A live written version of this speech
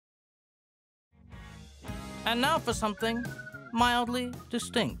And now for something mildly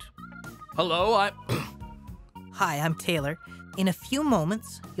distinct. Hello, Hi, I'm Taylor. In a few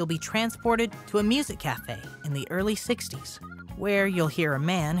moments, you'll be transported to a music cafe in the early 60s, where you'll hear a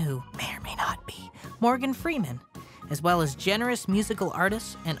man who may or may not be Morgan Freeman, as well as generous musical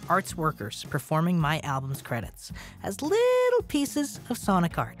artists and arts workers performing my album's credits as little pieces of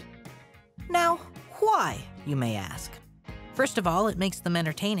sonic art. Now, why, you may ask? First of all, it makes them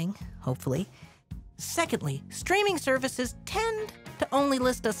entertaining, hopefully. Secondly, streaming services tend to only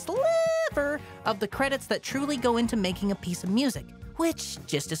list a sliver of the credits that truly go into making a piece of music, which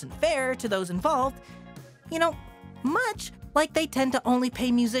just isn't fair to those involved. You know, much like they tend to only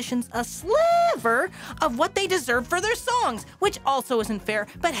pay musicians a sliver of what they deserve for their songs, which also isn't fair,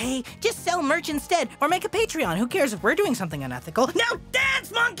 but hey, just sell merch instead, or make a Patreon. Who cares if we're doing something unethical? Now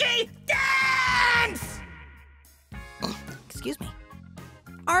dance, monkey! Dance! Excuse me.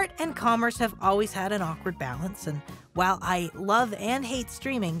 Art and commerce have always had an awkward balance, and while I love and hate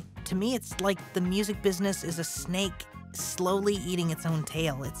streaming, to me it's like the music business is a snake slowly eating its own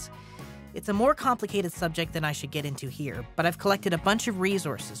tail. It's a more complicated subject than I should get into here, but I've collected a bunch of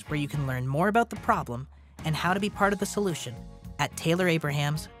resources where you can learn more about the problem and how to be part of the solution at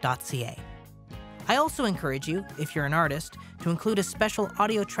taylorabrahamse.ca. I also encourage you, if you're an artist, to include a special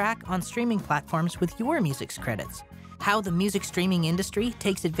audio track on streaming platforms with your music's credits, how the music streaming industry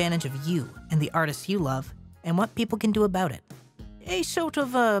takes advantage of you and the artists you love, and what people can do about it. A sort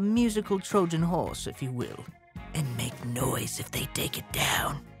of a musical Trojan horse, if you will. And make noise if they take it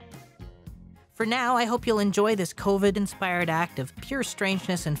down. For now, I hope you'll enjoy this COVID-inspired act of pure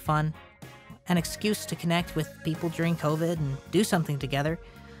strangeness and fun, an excuse to connect with people during COVID and do something together.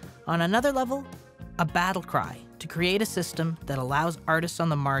 On another level, a battle cry to create a system that allows artists on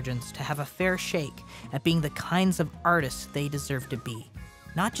the margins to have a fair shake at being the kinds of artists they deserve to be.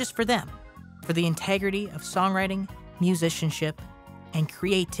 Not just for them, for the integrity of songwriting, musicianship, and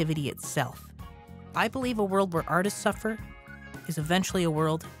creativity itself. I believe a world where artists suffer is eventually a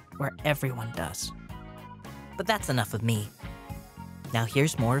world where everyone does. But that's enough of me. Now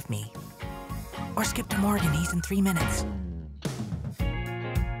here's more of me. Or skip to Morgan, he's in 3 minutes.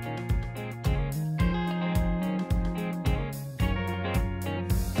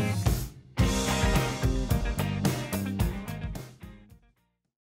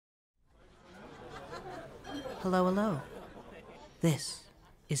 Hello, hello. This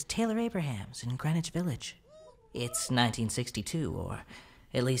is Taylor Abrahamse in Greenwich Village. It's 1962, or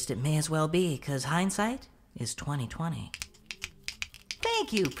at least it may as well be, because hindsight is 2020.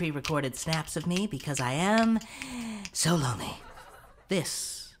 Thank you, pre-recorded snaps of me, because I am so lonely.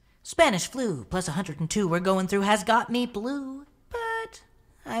 This Spanish flu plus 102 we're going through has got me blue, but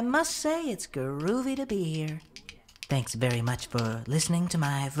I must say it's groovy to be here. Thanks very much for listening to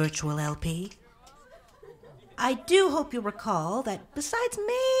my virtual LP. I do hope you'll recall that besides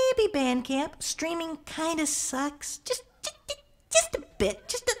maybe Bandcamp, streaming kinda sucks. Just a bit.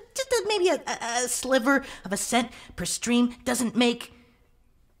 Just maybe a sliver of a cent per stream doesn't make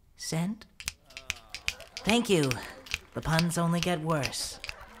cent. Thank you. The puns only get worse.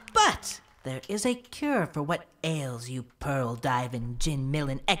 But there is a cure for what ails you pearl diving, gin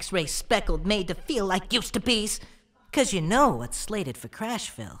millin, x-ray speckled, made to feel like used to be's. 'Cause you know what's slated for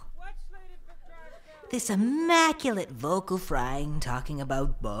Crashville. This immaculate vocal frying talking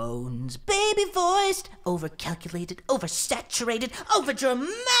about bones, baby-voiced, over-calculated, over-saturated,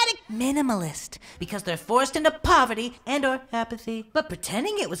 over-dramatic minimalist because they're forced into poverty and or apathy, but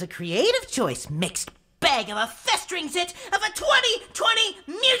pretending it was a creative choice mixed bag of a festering zit of a 2020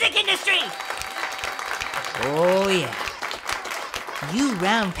 music industry! Oh yeah. You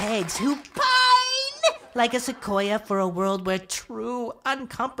round pegs who pine like a sequoia for a world where true,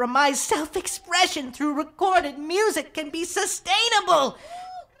 uncompromised self-expression through recorded music can be sustainable.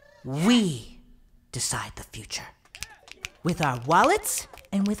 We decide the future. With our wallets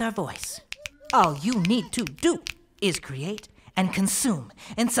and with our voice. All you need to do is create and consume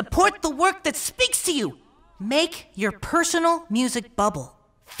and support the work that speaks to you. Make your personal music bubble.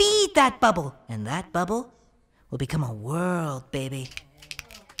 Feed that bubble, and that bubble will become a world, baby.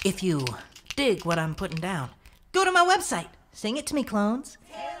 If you dig what I'm putting down, go to my website. Sing it to me, clones.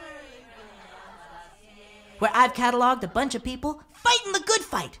 Where I've cataloged a bunch of people fighting the good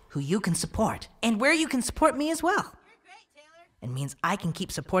fight who you can support, and where you can support me as well. It means I can keep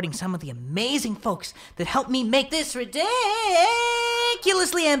supporting some of the amazing folks that helped me make this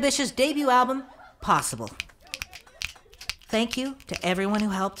ridiculously ambitious debut album possible. Thank you to everyone who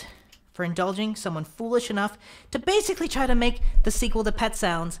helped, for indulging someone foolish enough to basically try to make the sequel to Pet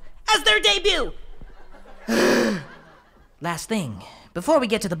Sounds as their debut. Last thing, before we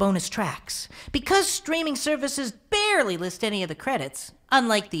get to the bonus tracks, because streaming services barely list any of the credits,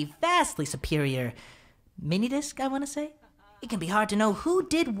 unlike the vastly superior minidisc, I want to say, it can be hard to know who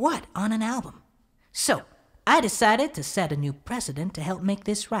did what on an album. So, I decided to set a new precedent to help make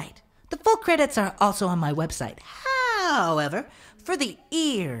this right. The full credits are also on my website. However, for the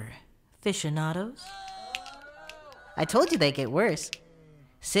ear aficionados, I told you they get worse.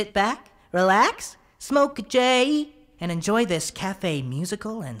 Sit back, relax, smoke a J, and enjoy this cafe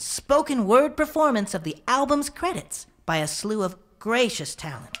musical and spoken word performance of the album's credits by a slew of gracious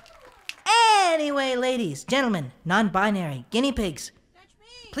talent. Anyway, ladies, gentlemen, non-binary, guinea pigs,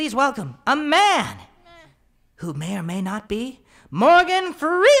 please welcome a man who may or may not be Morgan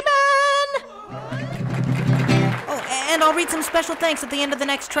Freeman! Oh, and I'll read some special thanks at the end of the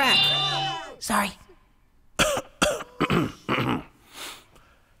next track. Sorry.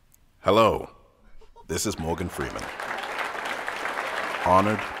 Hello, this is Morgan Freeman.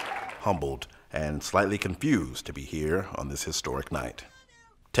 Honored, humbled, and slightly confused to be here on this historic night.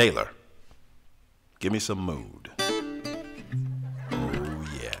 Taylor, give me some mood. Oh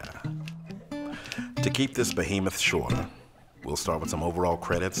yeah. To keep this behemoth shorter, we'll start with some overall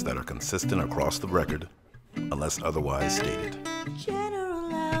credits that are consistent across the record, unless otherwise stated.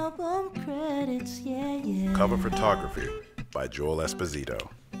 General album credits, yeah. Cover photography by Joel Esposito.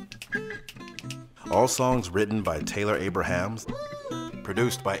 All songs written by Taylor Abrahamse,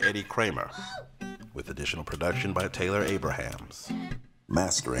 produced by Eddie Kramer, with additional production by Taylor Abrahamse.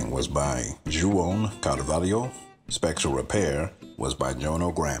 Mastering was by Joao Carvalho. Spectral repair was by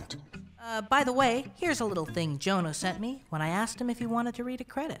Jono Grant. By the way, here's a little thing Jono sent me when I asked him if he wanted to read a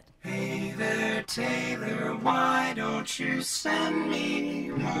credit. Hey there, Taylor, why don't you send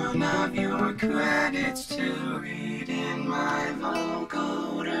me one of your credits to read in my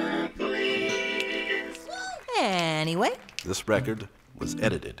vocoder, please? Anyway. This record was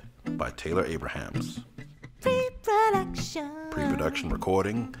edited by Taylor Abrahamse. Pre-production. Pre-production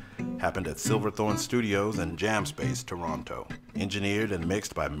recording happened at Silverthorne Studios in Jam Space, Toronto. Engineered and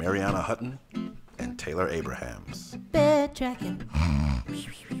mixed by Mariana Hutton and Taylor Abrahamse. Bed tracking.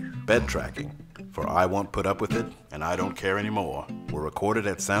 Bed tracking for I Won't Put Up With It and I Don't Care Anymore were recorded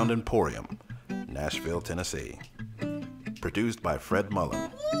at Sound Emporium, Nashville, Tennessee. Produced by Fred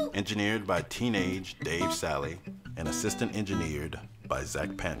Mullen. Engineered by Teenage Dave Sally and assistant engineered by Zach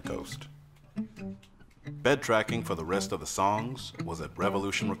Pancoast. Bed tracking for the rest of the songs was at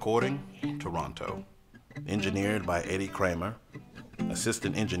Revolution Recording, Toronto. Engineered by Eddie Kramer,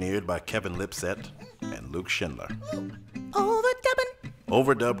 assistant engineered by Kevin Lipset and Luke Schindler.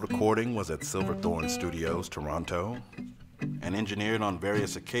 Overdub recording was at Silverthorne Studios, Toronto, and engineered on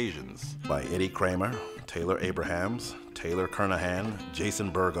various occasions by Eddie Kramer, Taylor Abrahamse, Taylor Kernahan,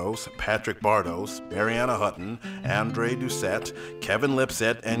 Jason Burgos, Patrick Bardos, Mariana Hutton, Andre Doucette, Kevin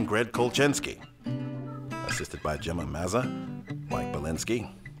Lipset, and Greg Kolchensky. Assisted by Gemma Mazza, Mike Belinsky,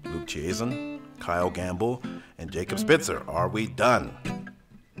 Luke Chiazin, Kyle Gamble, and Jacob Spitzer. Are we done?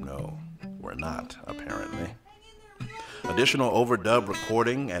 No, we're not, apparently. Additional overdub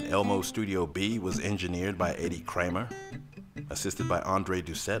recording at Elmo Studio B was engineered by Eddie Kramer, assisted by Andre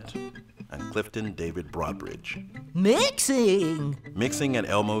Doucette and Clifton David Broadbridge. Mixing at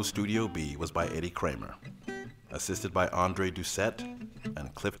Elmo Studio B was by Eddie Kramer, assisted by Andre Doucette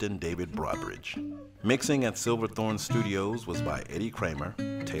and Clifton David Broadbridge. Mixing at Silverthorne Studios was by Eddie Kramer,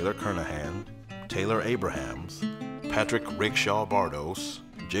 Taylor Kernahan, Taylor Abrahamse, Patrick Rickshaw Bardos,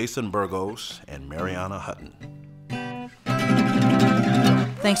 Jason Burgos, and Mariana Hutton.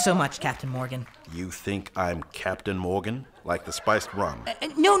 Thanks so much, Captain Morgan. You think I'm Captain Morgan? Like the spiced rum?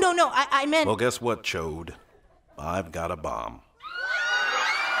 No, I meant... Well, guess what, Chode? I've got a bomb.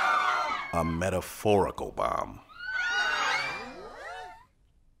 A metaphorical bomb.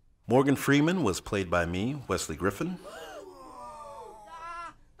 Morgan Freeman was played by me, Wesley Griffin.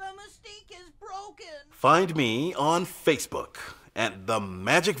 The mystique is broken. Find me on Facebook at The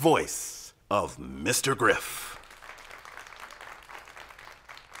Magic Voice of Mr. Griff.